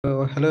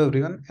Hello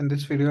everyone. In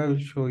this video, I will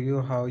show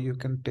you how you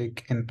can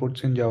take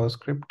inputs in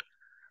JavaScript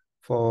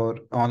for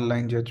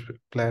online judge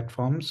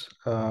platforms.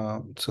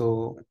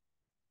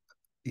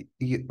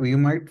 You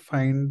might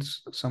find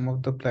some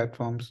of the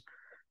platforms,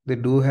 they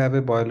do have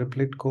a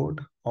boilerplate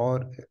code,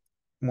 or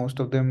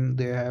most of them,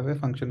 they have a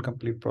function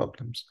complete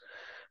problems.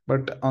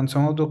 But on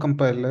some of the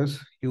compilers,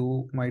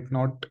 you might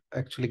not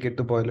actually get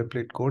the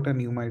boilerplate code, and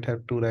you might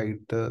have to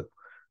write the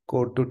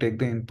code to take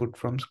the input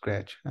from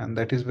scratch. And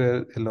that is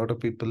where a lot of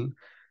people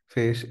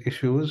face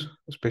issues,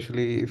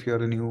 especially if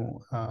you're a new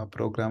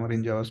programmer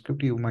in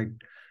JavaScript, you might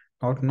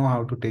not know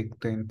how to take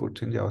the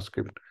inputs in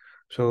JavaScript.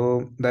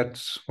 So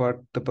that's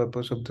what the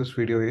purpose of this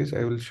video is.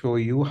 I will show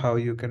you how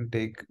you can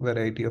take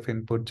variety of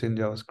inputs in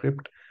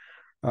JavaScript,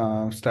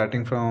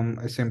 starting from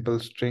a simple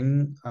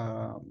string.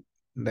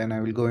 Then I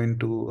will go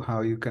into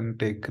how you can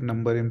take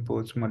number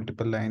inputs,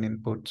 multiple line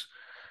inputs,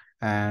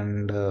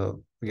 and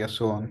yeah,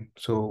 so on.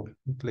 So,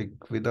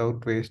 like,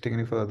 without wasting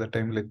any further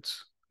time,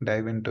 let's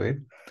dive into it.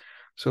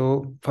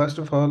 So, first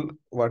of all,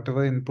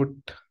 whatever input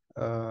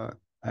uh,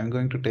 I'm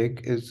going to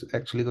take is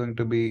actually going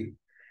to be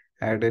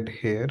added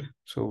here.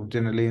 So,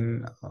 generally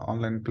in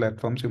online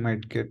platforms, you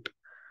might get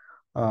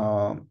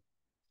uh,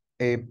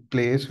 a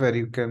place where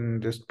you can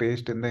just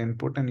paste in the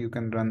input and you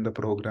can run the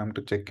program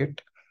to check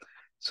it.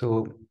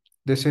 So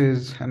this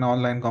is an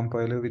online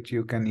compiler which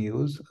you can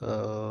use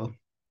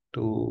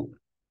to,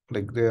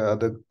 like, there are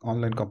other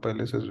online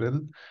compilers as well,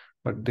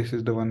 but this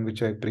is the one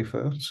which I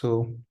prefer.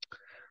 So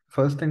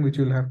first thing which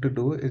you'll have to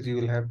do is you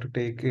will have to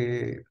take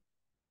a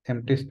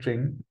empty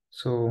string.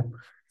 So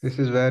this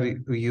is where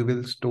you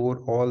will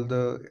store all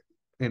the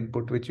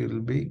input which you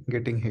will be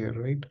getting here,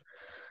 right?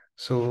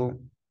 So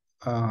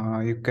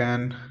you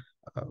can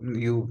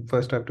you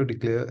first have to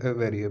declare a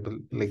variable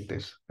like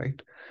this,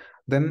 right?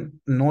 Then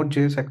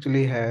Node.js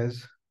actually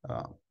has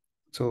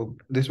so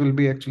this will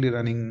be actually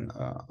running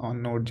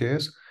on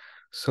Node.js.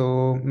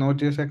 So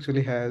Node.js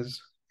actually has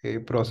a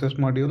process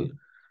module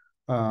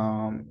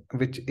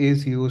which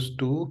is used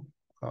to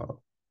uh,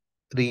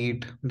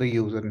 read the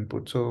user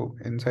input. So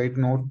inside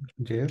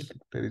Node.js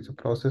there is a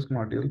process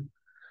module,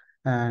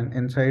 and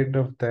inside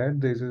of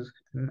that there is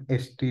an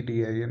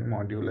stdin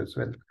module as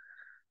well.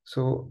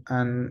 So,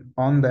 and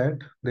on that,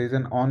 there is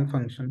an on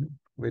function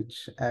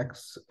which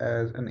acts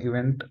as an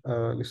event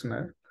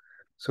listener.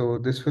 So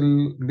this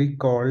will be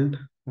called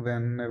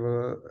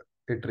whenever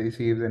it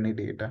receives any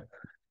data.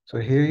 So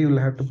here you'll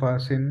have to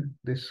pass in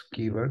this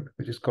keyword,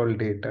 which is called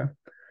data.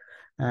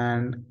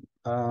 And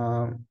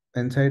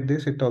inside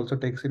this, it also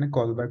takes in a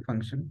callback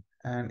function,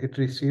 and it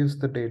receives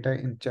the data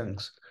in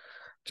chunks.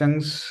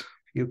 Chunks,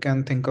 you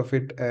can think of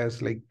it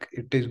as like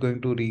it is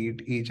going to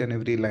read each and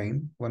every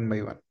line one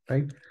by one,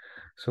 right?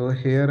 So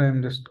here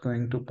I'm just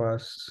going to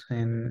pass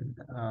in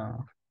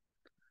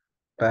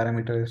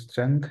parameter is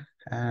chunk,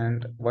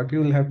 and what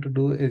you will have to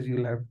do is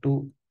you'll have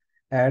to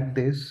add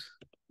this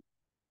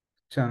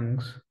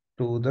chunks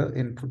to the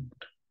input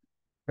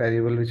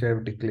variable which I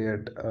have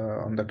declared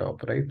on the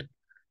top, right?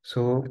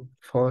 So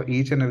for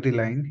each and every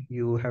line,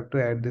 you have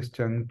to add this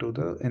chunk to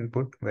the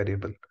input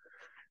variable.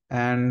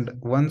 And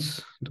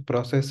once the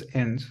process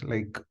ends,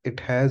 like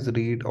it has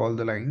read all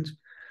the lines,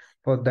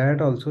 for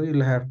that also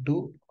you'll have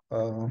to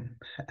uh,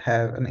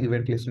 have an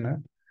event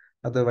listener.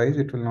 Otherwise,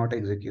 it will not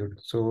execute.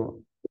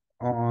 So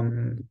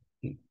on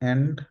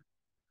end,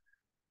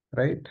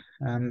 right?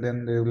 And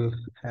then they will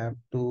have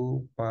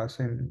to pass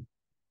in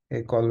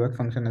a callback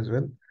function as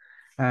well.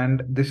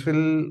 And this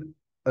will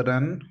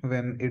run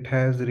when it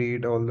has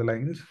read all the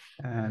lines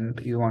and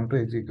you want to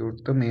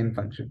execute the main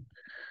function.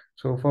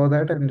 So for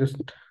that, I'm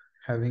just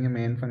having a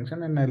main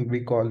function, and I'll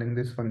be calling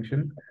this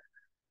function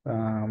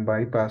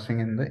by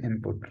passing in the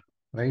input,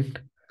 right?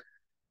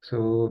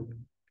 So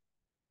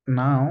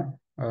now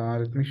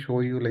let me show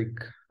you like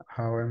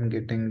how I'm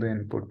getting the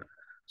input.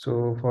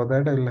 So for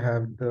that, I'll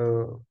have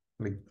the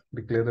like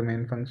declare the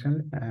main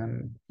function,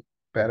 and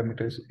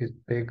parameters it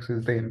takes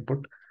is the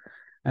input.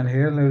 And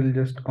here I will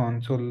just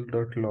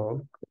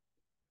console.log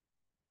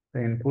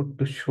the input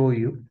to show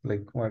you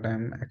like what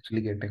I'm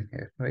actually getting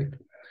here, right?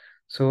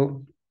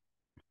 So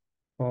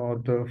for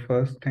the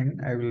first thing,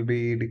 I will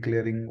be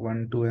declaring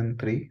 1, 2, and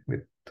 3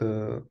 with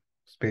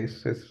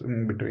spaces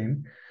in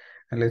between.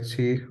 And let's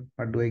see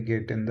what do I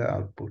get in the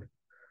output.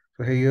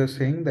 So here you're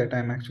saying that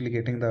I'm actually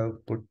getting the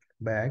output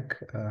back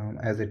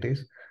as it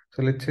is.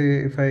 So let's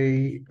say if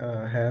I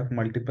have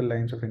multiple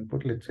lines of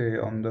input, let's say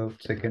on the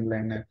second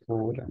line I have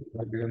 4 and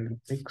maybe on the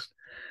 6.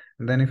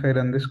 And then if I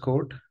run this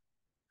code,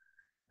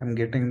 I'm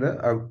getting the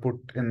output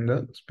in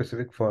the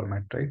specific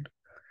format, right?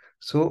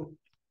 So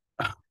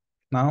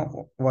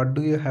now what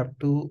do you have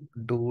to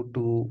do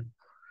to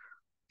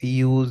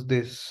use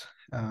this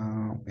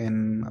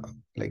in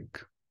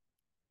like,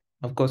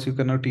 of course, you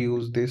cannot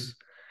use this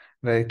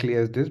directly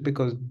as this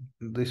because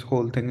this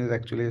whole thing is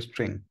actually a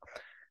string,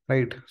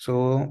 right?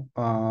 So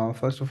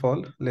first of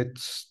all,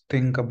 let's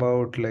think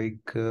about like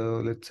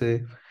let's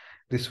say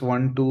this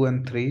 1, 2,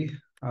 and 3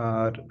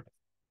 are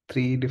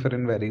three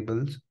different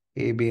variables,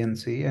 a, b, and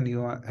c, and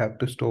you have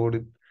to store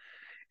it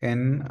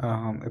in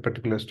a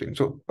particular string.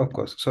 So of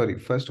course, sorry,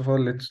 first of all,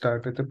 let's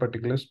start with a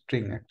particular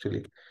string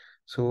actually.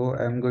 So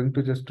I'm going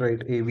to just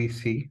write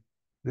ABC.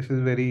 This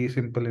is very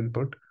simple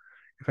input.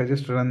 If I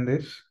just run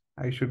this,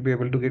 I should be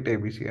able to get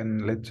ABC.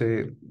 And let's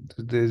say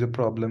there is a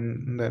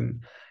problem then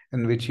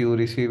in which you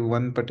receive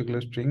one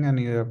particular string and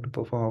you have to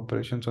perform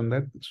operations on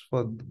that.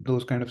 For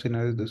those kind of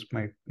scenarios, this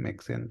might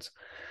make sense.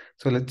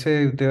 So let's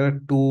say if there are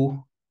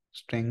two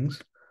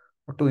strings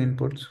or two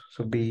inputs,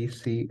 so B,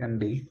 C, and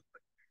D.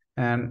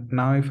 And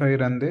now if I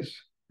run this,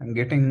 I'm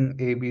getting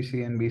A, B,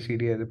 C, and B, C,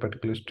 D as a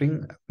particular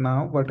string.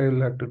 Now what I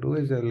will have to do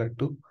is I'll have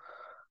to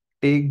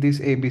take this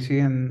A, B, C,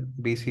 and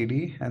B, C,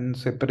 D and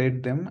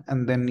separate them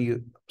and then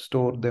you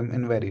store them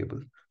in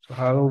variable. So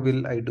how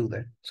will I do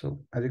that? So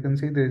as you can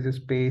see, there is a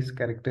space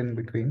character in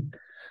between.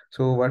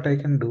 So what I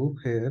can do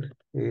here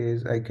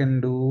is I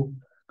can do,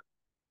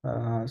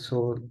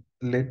 so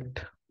let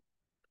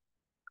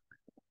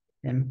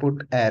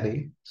input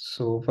array.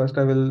 So first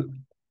I will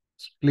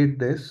split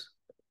this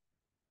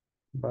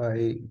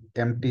by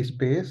empty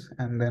space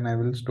and then I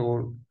will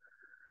store,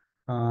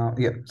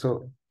 yeah,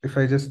 so if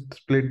I just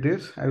split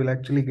this, I will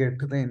actually get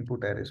to the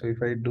input array. So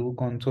if I do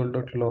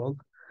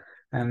console.log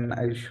and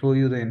I show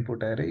you the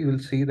input array, you will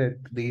see that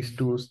these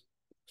two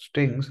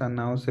strings are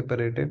now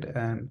separated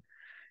and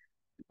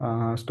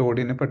stored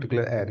in a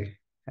particular array.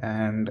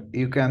 And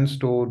you can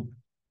store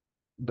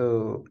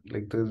the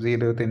like the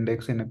 0th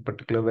index in a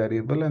particular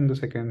variable and the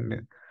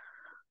second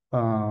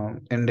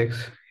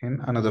index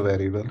in another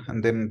variable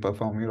and then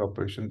perform your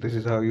operation. This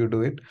is how you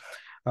do it.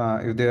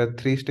 If there are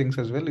three strings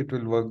as well, it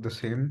will work the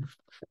same,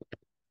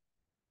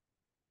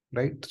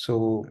 right?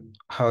 So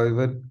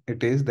however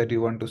it is that you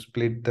want to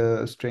split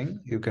the string,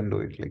 you can do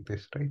it like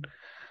this, right?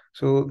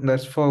 So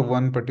that's for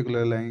one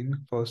particular line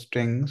for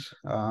strings.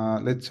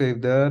 Let's say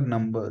if there are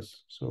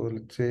numbers. So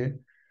let's say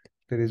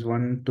there is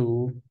 1,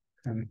 2,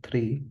 and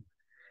 3.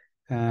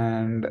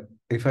 And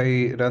if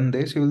I run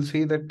this, you will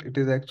see that it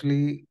is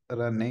actually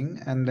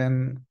running and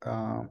then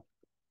I'm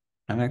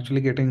actually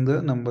getting the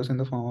numbers in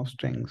the form of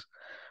strings.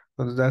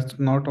 So that's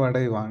not what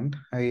I want.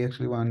 I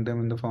actually want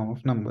them in the form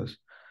of numbers.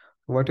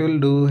 What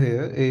you'll do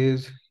here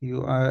is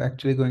you are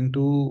actually going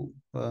to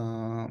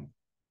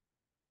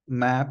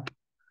map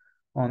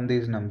on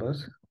these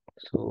numbers.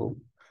 So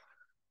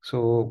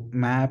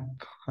map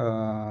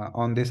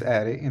on this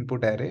array,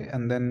 input array,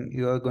 and then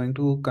you are going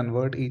to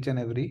convert each and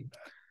every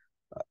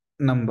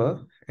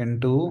number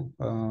into,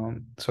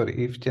 sorry,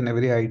 each and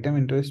every item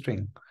into a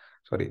string,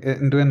 sorry,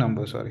 into a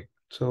number, sorry.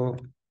 So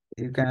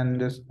you can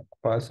just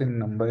pass in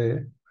number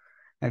here.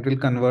 It will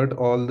convert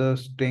all the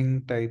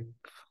string type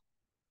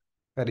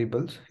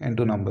variables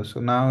into numbers. So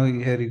now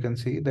here you can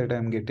see that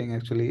I'm getting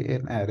actually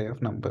an array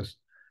of numbers,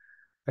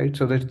 right?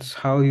 So that's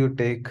how you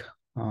take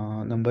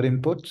number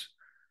inputs.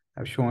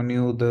 I've shown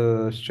you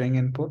the string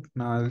input.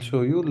 Now I'll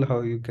show you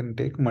how you can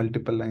take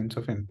multiple lines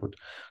of input.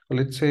 So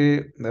let's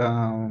say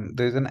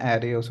there's an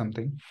array or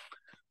something,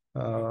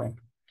 5,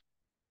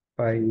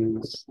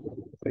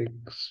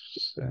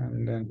 6,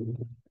 and then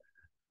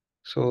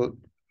so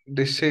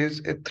this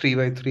is a 3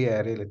 by 3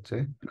 array, let's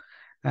say,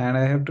 and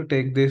I have to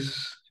take this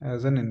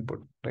as an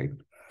input, right?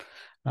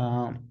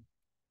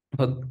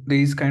 For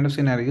these kind of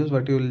scenarios,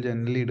 what you will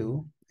generally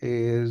do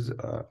is,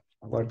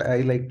 what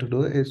I like to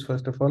do is,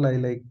 first of all, I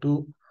like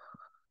to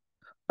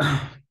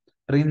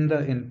trim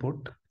the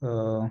input,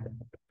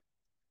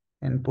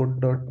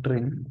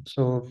 input.trim.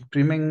 So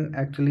trimming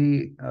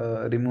actually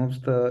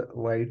removes the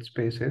white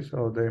spaces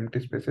or the empty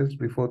spaces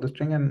before the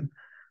string and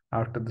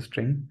after the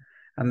string.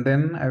 And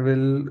then I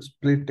will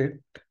split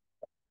it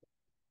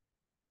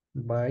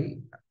by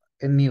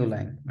a new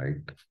line,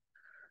 right?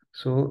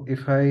 So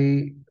if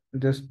I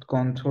just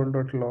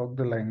console.log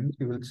the lines,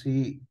 you will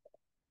see,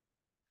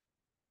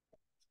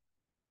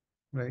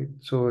 right?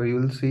 So you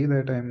will see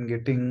that I'm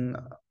getting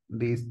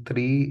these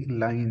three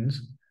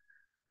lines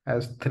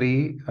as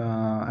three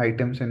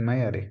items in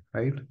my array,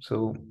 right?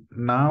 So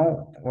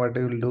now what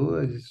I will do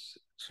is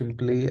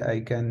simply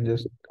I can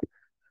just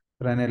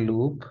run a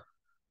loop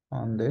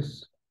on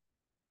this,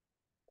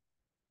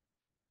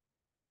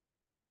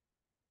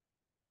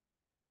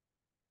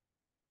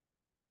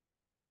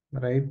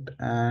 right?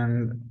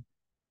 And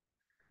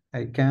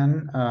I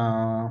can,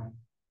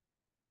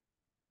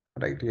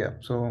 right, yeah.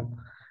 So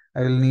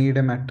I will need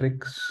a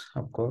matrix,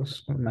 of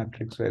course,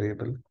 matrix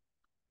variable.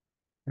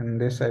 In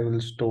this, I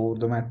will store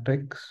the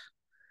matrix.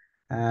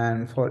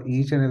 And for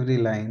each and every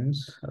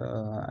lines,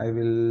 I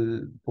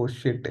will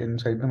push it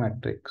inside the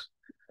matrix.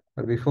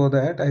 But before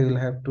that, I will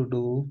have to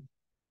do,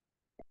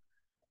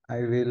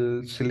 I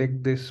will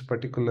select this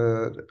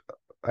particular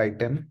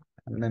item.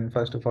 And then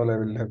first of all, I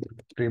will have to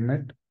trim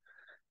it.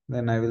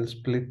 Then I will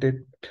split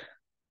it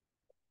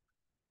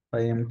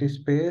by empty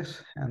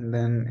space. And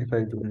then if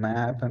I do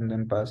map and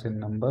then pass in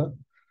number,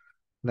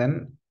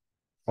 then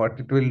what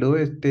it will do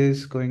is it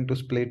is going to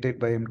split it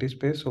by empty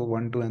space. So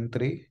 1, 2, and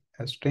 3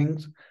 as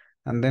strings.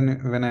 And then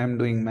when I am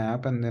doing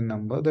map and then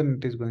number, then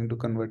it is going to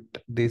convert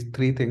these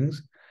three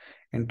things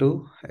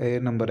into a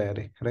number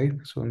array, right?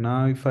 So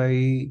now if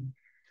I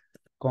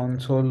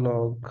console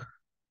log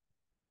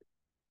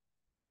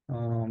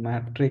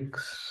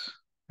matrix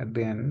at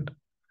the end,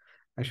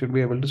 I should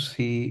be able to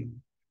see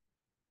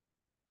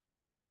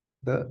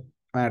the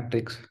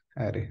matrix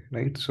array,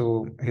 right?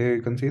 So here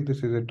you can see this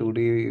is a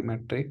 2D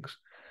matrix,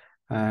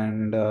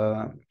 and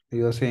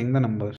you are seeing the numbers.